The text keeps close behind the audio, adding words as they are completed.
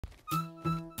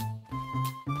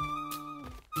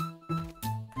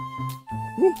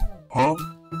Huh?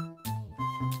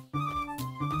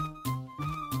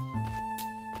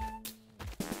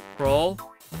 Crawl.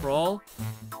 Crawl.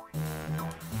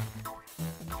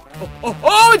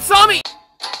 Oh, it saw me!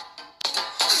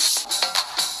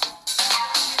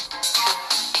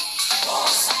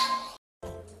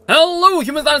 Hello,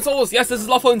 human dinosaurs! Yes, this is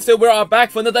Lopho, and still we are back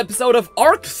for another episode of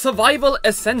ARK Survival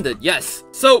Ascended. Yes,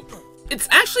 so it's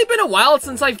actually been a while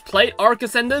since I've played ARK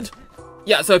Ascended.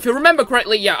 Yeah, so if you remember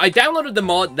correctly, yeah, I downloaded the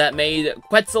mod that made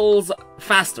Quetzals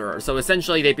faster, so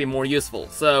essentially they'd be more useful.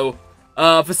 So,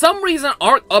 for some reason,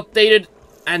 ARK updated,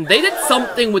 and they did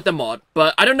something with the mod,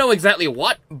 but I don't know exactly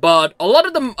what, but a lot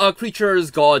of the creatures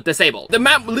got disabled. The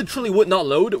map literally would not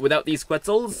load without these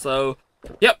Quetzals, so...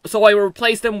 Yep, so I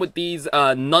replaced them with these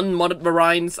non-modded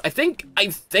marines. I think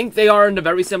they are in the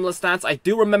very similar stats. I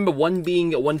do remember one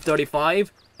being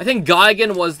 135. I think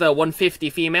Gigan was the 150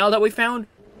 female that we found.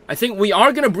 I think we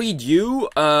are gonna breed you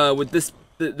with this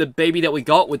the baby that we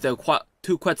got with the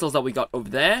two Quetzals that we got over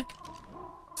there.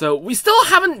 So we still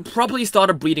haven't properly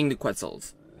started breeding the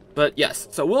Quetzals. But yes,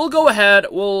 so we'll go ahead.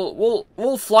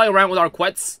 We'll fly around with our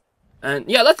Quetz. And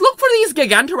yeah, let's look for these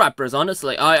Gigantoraptors,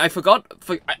 honestly. I forgot,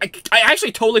 I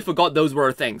actually totally forgot those were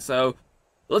a thing, so...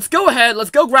 Let's go ahead, let's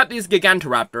go grab these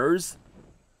Gigantoraptors.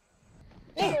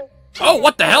 Oh,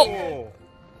 what the hell?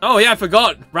 Oh yeah, I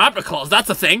forgot. Raptor claws, that's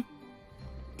a thing.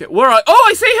 Okay, where are oh,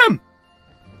 I see him!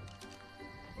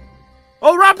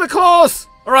 Oh, Raptor claws!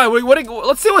 Alright,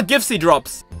 let's see what gifts he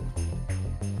drops.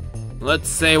 Let's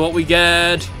see what we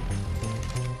get.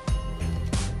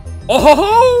 Oh ho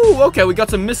ho! Okay, we got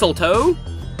some mistletoe.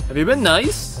 Have you been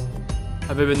nice?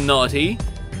 Have you been naughty?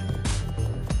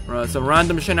 Right, some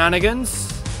random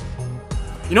shenanigans.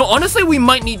 You know, honestly, we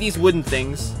might need these wooden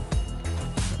things.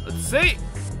 Let's see.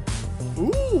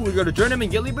 Ooh, we got a Journeyman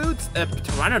Ghillie Boots, a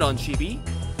Pteranodon Chibi.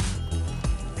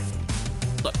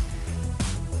 Look.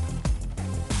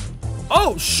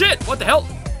 Oh, shit! What the hell?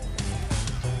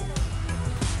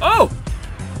 Oh!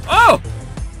 Oh!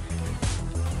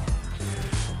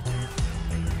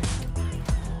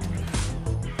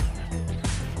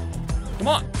 Come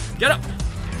on, get up.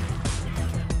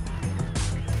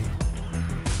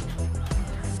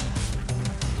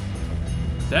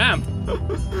 Damn.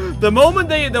 The moment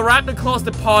the raptor claws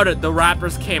departed, the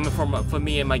raptors came for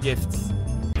me and my gifts.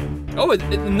 Oh,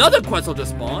 another Quetzal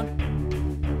just spawned.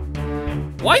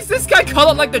 Why is this guy cut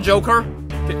out like the Joker?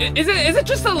 Is it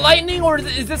just the lightning, or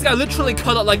is this guy literally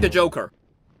cut out like the Joker?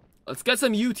 Let's get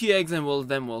some UT eggs and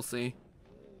we'll see.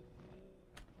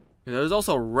 There's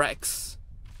also Rex.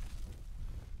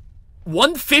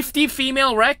 150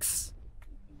 female Rex?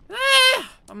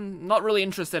 I'm not really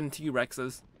interested in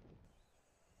T-Rexes.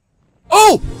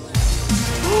 Oh!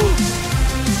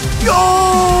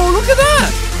 Yo, look at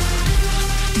that!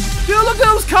 Dude, look at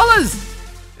those colors!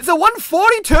 It's a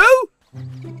 142?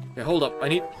 Okay, hold up. I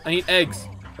need eggs.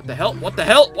 What the hell? What the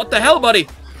hell? What the hell, buddy?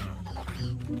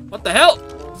 What the hell?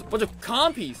 There's a bunch of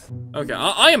compies. Okay,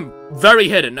 I am very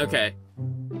hidden. Okay.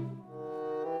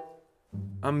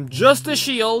 I'm just a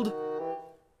shield.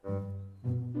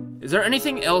 Is there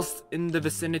anything else in the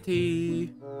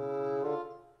vicinity?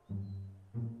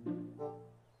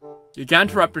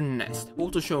 Gigantoraptor nest.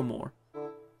 Hold to show more.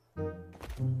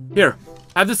 Here,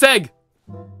 have this egg.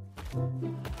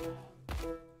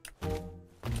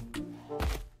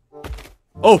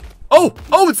 Oh, oh,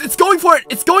 oh! It's going for it!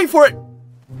 It's going for it!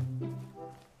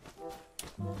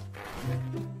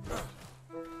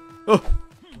 Oh,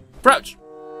 crouch!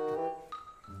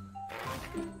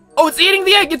 Oh, it's eating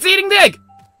the egg! It's eating the egg!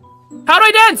 How do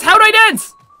I dance? How do I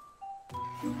dance?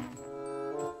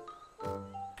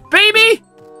 Baby!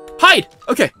 Hide!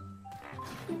 Okay.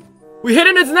 We hid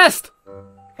in its nest.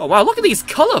 Oh, wow. Look at these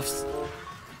colors.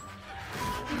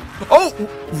 Oh!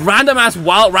 Random ass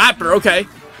wild raptor. Okay.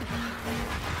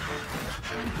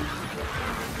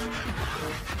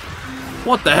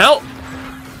 What the hell?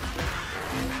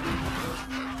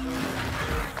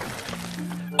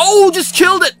 Oh! Just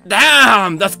killed it!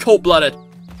 Damn! That's cold-blooded.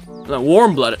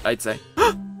 Warm-blooded, I'd say.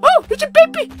 Oh, it's a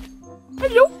baby!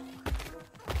 Hello?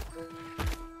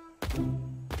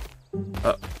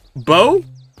 Bo?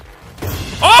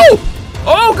 Oh!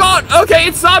 Oh, God! Okay,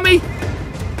 it saw me!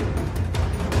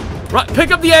 Right,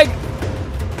 pick up the egg!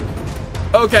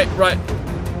 Okay, right.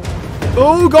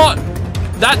 Oh, God!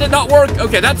 That did not work!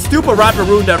 Okay, that stupid raptor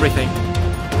ruined everything.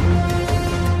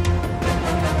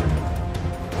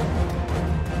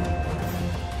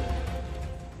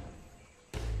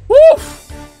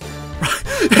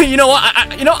 You know what?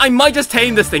 I might just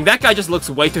tame this thing. That guy just looks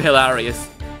way too hilarious.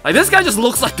 Like, this guy just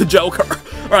looks like the Joker.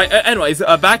 Alright, anyways,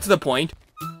 back to the point.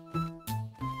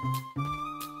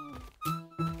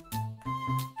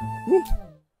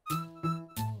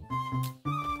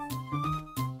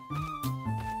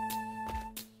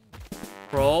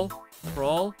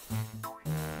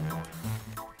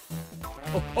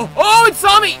 Oh, it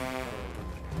saw me!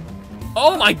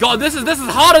 Oh my god, this is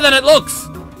harder than it looks!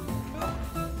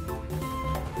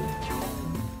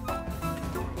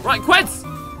 Right, Quets!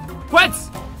 Quets!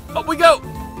 Up we go!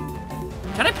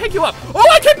 Can I pick you up? Oh,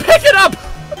 I can pick it up!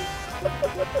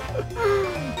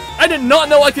 I did not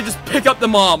know I could just pick up the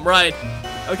mom, right.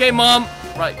 Okay, mom.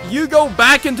 Right, you go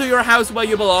back into your house where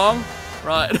you belong.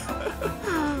 Right.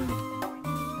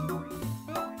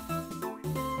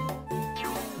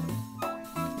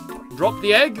 Drop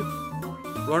the egg.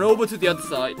 Run over to the other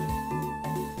side.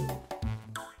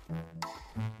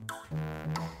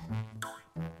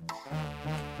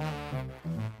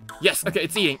 Yes, okay,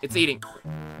 it's eating, it's eating.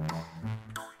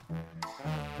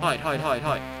 Hide, hide, hide,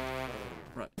 hide.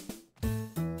 Right.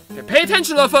 Okay, pay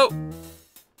attention, Lopho!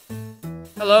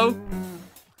 Hello?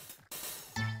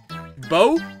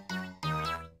 Bo?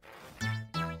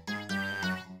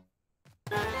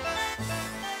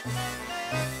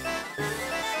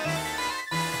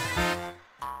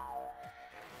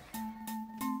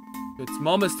 Its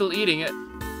mom is still eating it.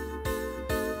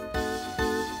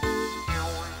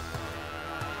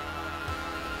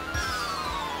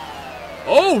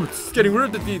 Oh, it's getting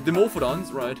rid of the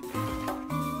Dimorphodons, right.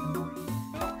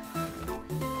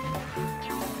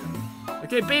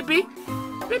 Okay, baby.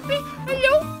 Baby,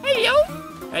 hello, hello.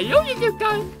 Hello, you little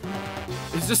guy.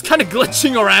 It's just kind of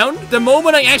glitching around. The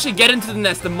moment I actually get into the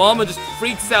nest, the mama just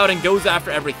freaks out and goes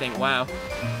after everything. Wow.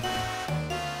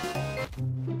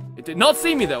 It did not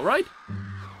see me though, right?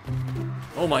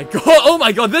 Oh my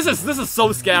god, this is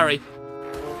so scary.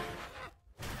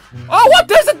 Oh, what?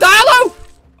 There's a Dilo!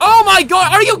 Oh my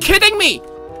god, are you kidding me?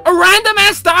 A random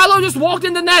ass Dilo just walked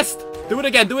in the nest. Do it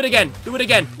again, do it again, do it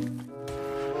again.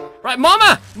 Right,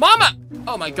 mama! Mama!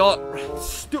 Oh my god.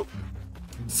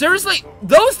 Seriously?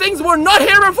 Those things were not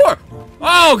here before!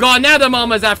 Oh god, now the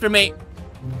mama's after me.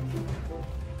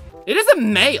 It is a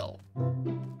male.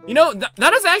 You know,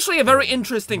 that is actually a very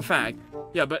interesting fact.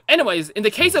 Yeah, but anyways, in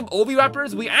the case of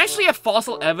oviraptors, we actually have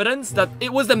fossil evidence that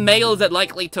it was the males that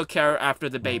likely took care after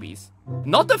the babies.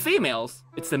 Not the females,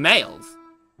 it's the males.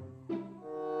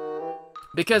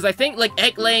 Because I think, like,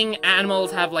 egg-laying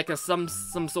animals have, like, some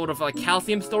sort of, like,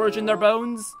 calcium storage in their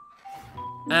bones.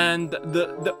 And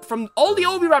from all the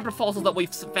oviraptor fossils that we've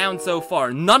found so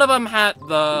far, none of them had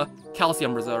the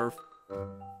calcium reserve.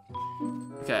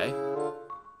 Okay.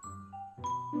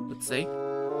 Let's see.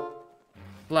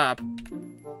 Flap.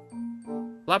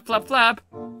 Flap, flap, flap.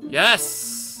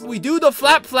 Yes! We do the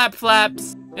flap, flap,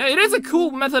 flaps. Yeah, it is a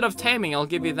cool method of taming, I'll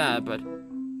give you that, but...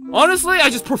 honestly, I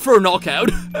just prefer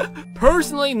knockout.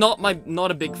 Personally,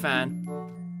 not a big fan.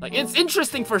 Like, it's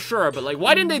interesting for sure, but like,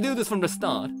 why didn't they do this from the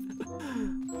start?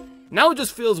 Now it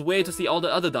just feels weird to see all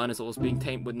the other dinosaurs being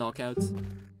tamed with knockouts.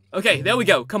 Okay, there we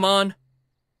go, come on.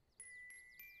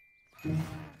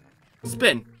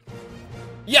 Spin.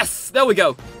 Yes, there we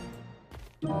go.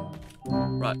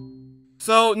 Right.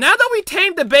 So, now that we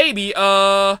tamed the baby,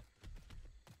 what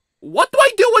do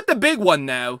I do with the big one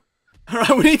now?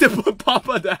 Alright, we need to put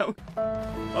Papa down.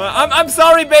 I'm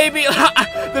sorry, baby.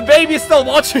 The baby is still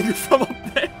watching from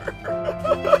up there.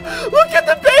 Look at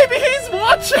the baby, he's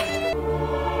watching.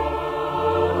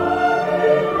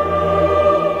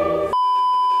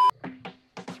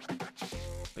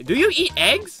 Wait, do you eat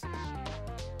eggs?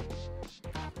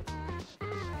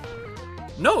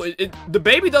 No, the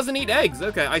baby doesn't eat eggs.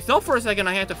 Okay, I thought for a second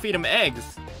I had to feed him eggs.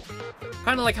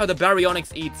 Kind of like how the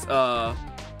baryonyx eats,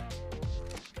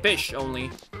 fish only.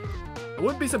 I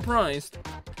wouldn't be surprised.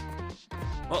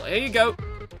 Well, here you go.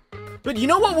 But you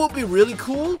know what would be really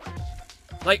cool?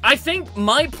 Like, I think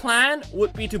my plan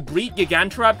would be to breed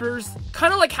Gigantoraptors.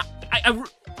 Kind of like how,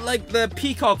 like the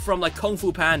peacock from like Kung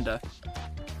Fu Panda.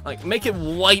 Like, make it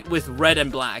white with red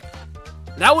and black.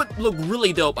 That would look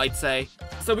really dope, I'd say.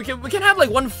 So we can have like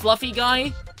one fluffy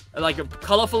guy, like a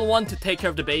colorful one to take care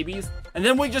of the babies. And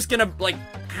then we're just gonna like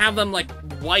have them like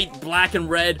white, black, and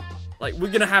red. Like,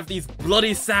 we're gonna have these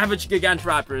bloody savage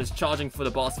Gigantoraptors charging for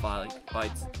the boss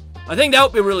fights. I think that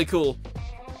would be really cool.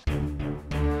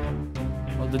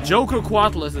 Well, the Joker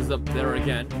Quatlus is up there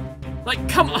again. Like,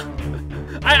 come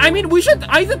on. I mean, we should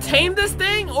either tame this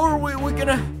thing, or we're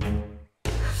gonna...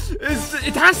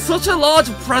 It has such a large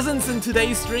presence in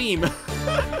today's stream.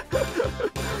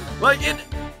 Like,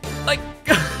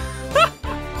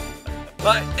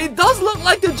 it does look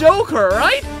like the Joker,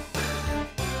 right?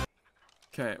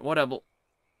 Okay, whatever.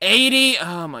 80?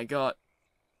 Oh my god.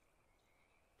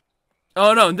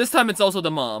 Oh no, this time it's also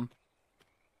the mom.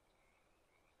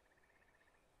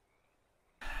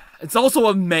 It's also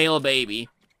a male baby.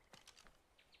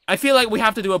 I feel like we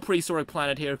have to do a prehistoric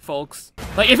planet here, folks.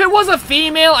 Like, if it was a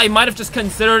female, I might have just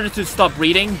considered it to stop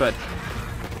breeding, but...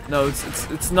 No,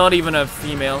 it's not even a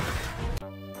female.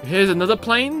 Here's another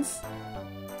plains.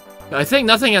 I think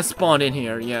nothing has spawned in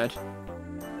here yet.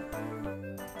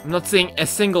 I'm not seeing a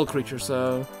single creature,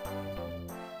 so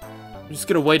I'm just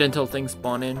gonna wait until things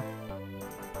spawn in.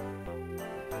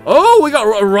 Oh, we got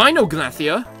a Rhino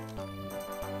Gnathia.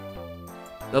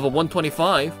 Level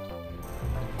 125.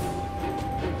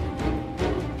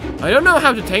 I don't know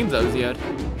how to tame those yet.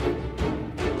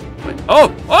 Wait.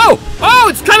 Oh! Oh! Oh!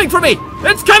 It's coming for me!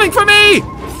 It's coming for me!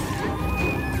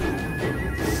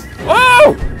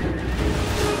 Oh!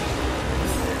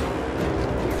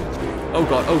 Oh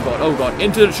god, oh god, oh god.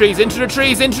 Into the trees, into the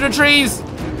trees, into the trees!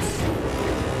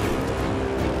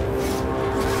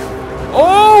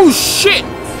 Oh shit!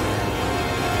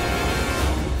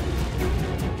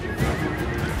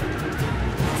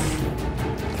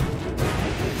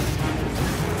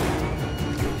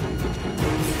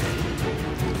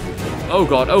 Oh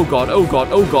god, oh god, oh god,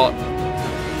 oh god.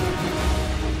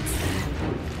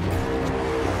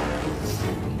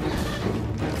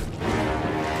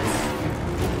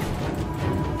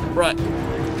 Right.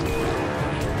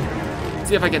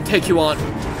 See if I can take you on.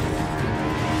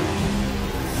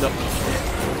 No.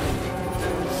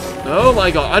 Oh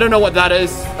my god, I don't know what that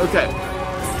is. Okay.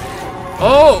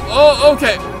 Oh,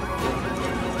 okay.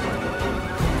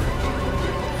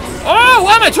 Oh,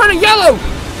 why am I turning yellow?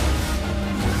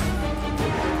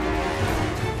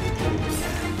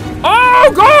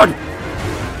 Oh god!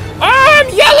 I'm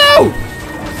yellow!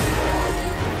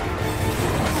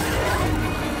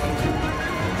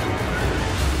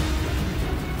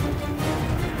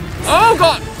 Oh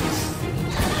god!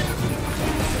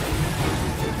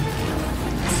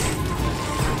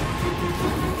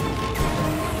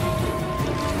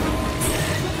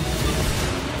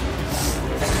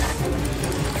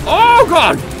 Oh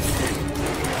god!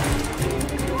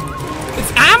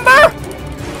 It's amber?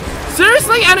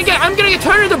 Seriously? And again, I'm gonna get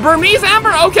turned into Burmese amber?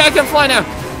 Okay, I can fly now.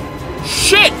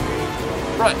 Shit!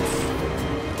 Right.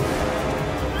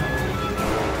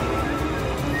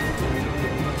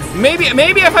 Maybe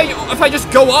if I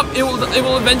just go up, it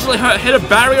will eventually hit a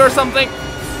barrier or something.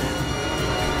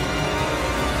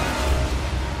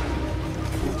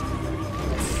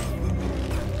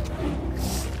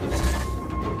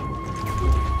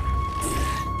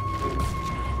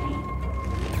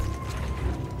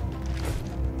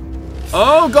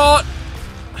 Oh god!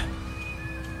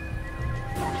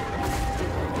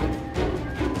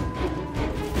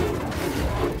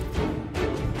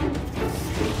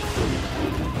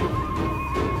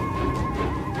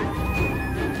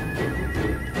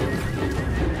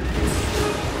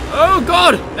 Oh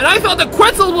god! And I thought the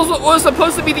Quetzal was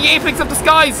supposed to be the apex of the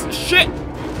skies! Shit!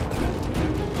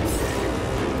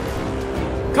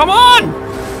 Come on!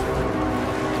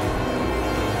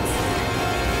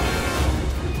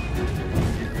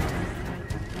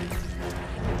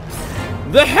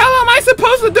 The hell am I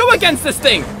supposed to do against this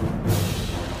thing?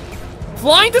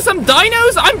 Flying to some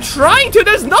dinos? I'm trying to!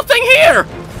 There's nothing here!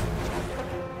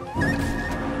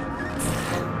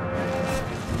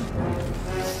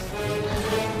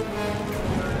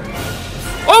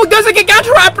 Oh, there's a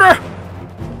Gigantoraptor!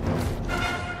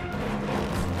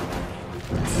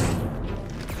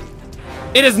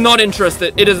 It is not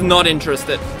interested. It is not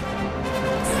interested.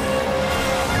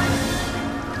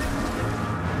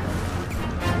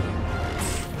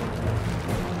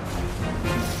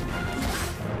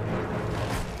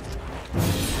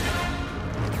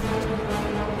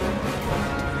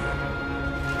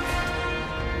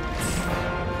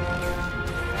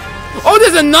 Oh,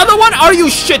 there's another one? Are you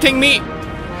shitting me?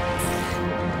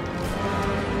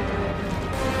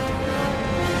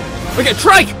 Okay,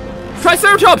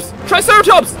 Triceratops!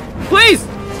 Triceratops! Please!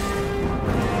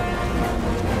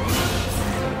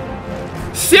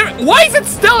 Why is it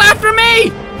still after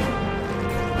me?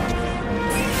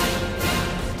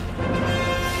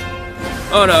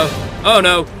 Oh no. Oh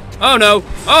no. Oh no.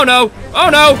 Oh no. Oh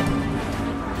no!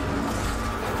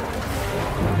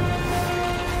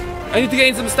 I need to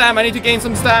gain some stamina. I need to gain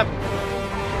some stamina.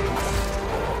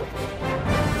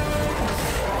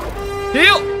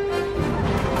 Heal!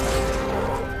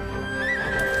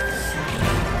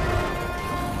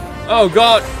 Oh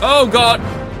god. Oh god.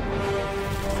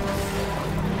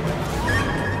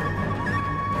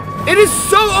 It is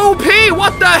so OP!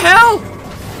 What the hell?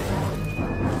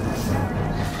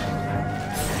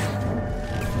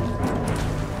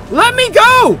 Let me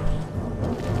go!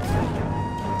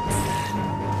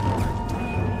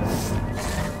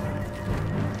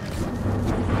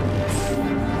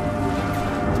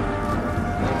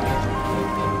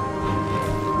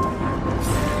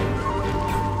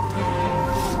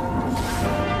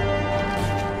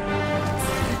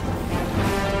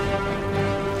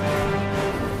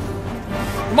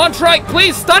 Come on, Trike,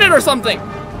 please stun it or something.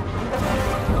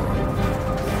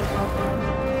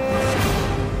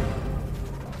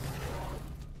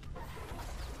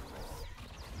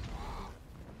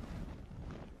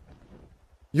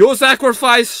 Your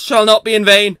sacrifice shall not be in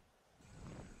vain.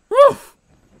 Whew.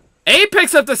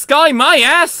 Apex of the sky, my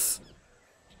ass!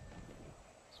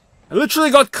 I literally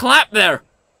got clapped there.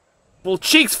 Full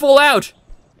cheeks full out.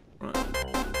 Right.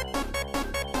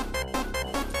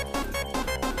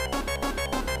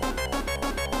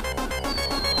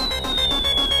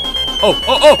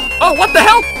 Oh, what the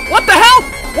hell? What the hell?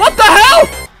 What the hell?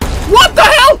 What the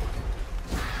hell?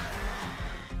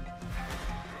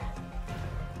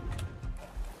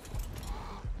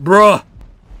 Bruh.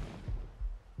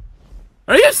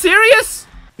 Are you serious?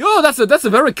 Yo, that's a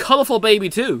very colorful baby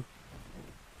too.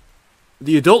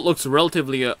 The adult looks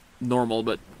relatively normal,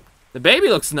 but the baby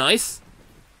looks nice.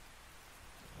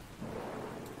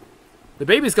 The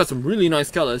baby's got some really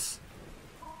nice colors.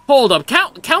 Hold up,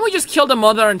 can we just kill the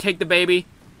mother and take the baby?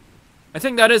 I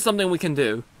think that is something we can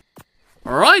do.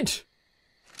 Alright.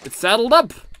 It's saddled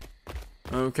up.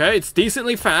 Okay, it's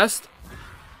decently fast.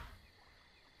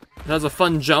 It has a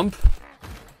fun jump.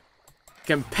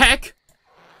 Can peck.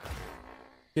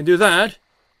 Can do that.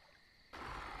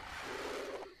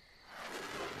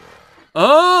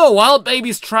 Oh, wild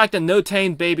babies tracked and no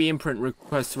tamed baby imprint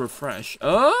requests refresh.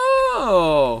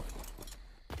 Oh.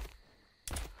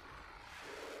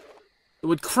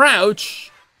 With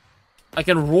crouch, I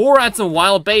can roar at some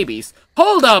wild babies.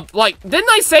 Hold up, like,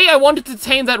 didn't I say I wanted to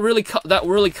tame that really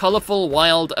colorful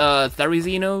wild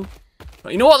Therizino?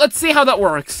 You know what? Let's see how that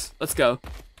works. Let's go.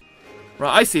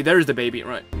 Right, I see. There's the baby.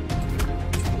 Right.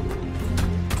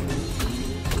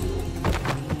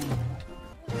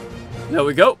 There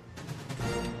we go.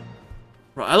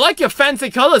 Right, I like your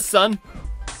fancy colors, son.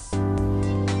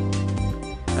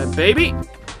 And baby.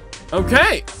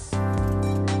 Okay.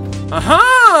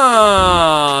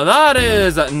 Aha! That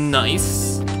is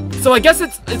nice. So I guess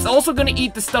it's also gonna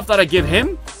eat the stuff that I give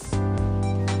him.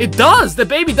 It does! The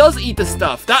baby does eat the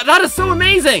stuff. That is so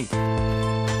amazing!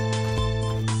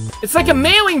 It's like a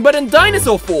mailing, but in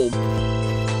dinosaur form.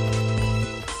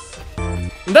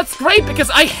 And that's great,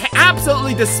 because I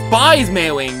absolutely despise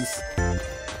mailings.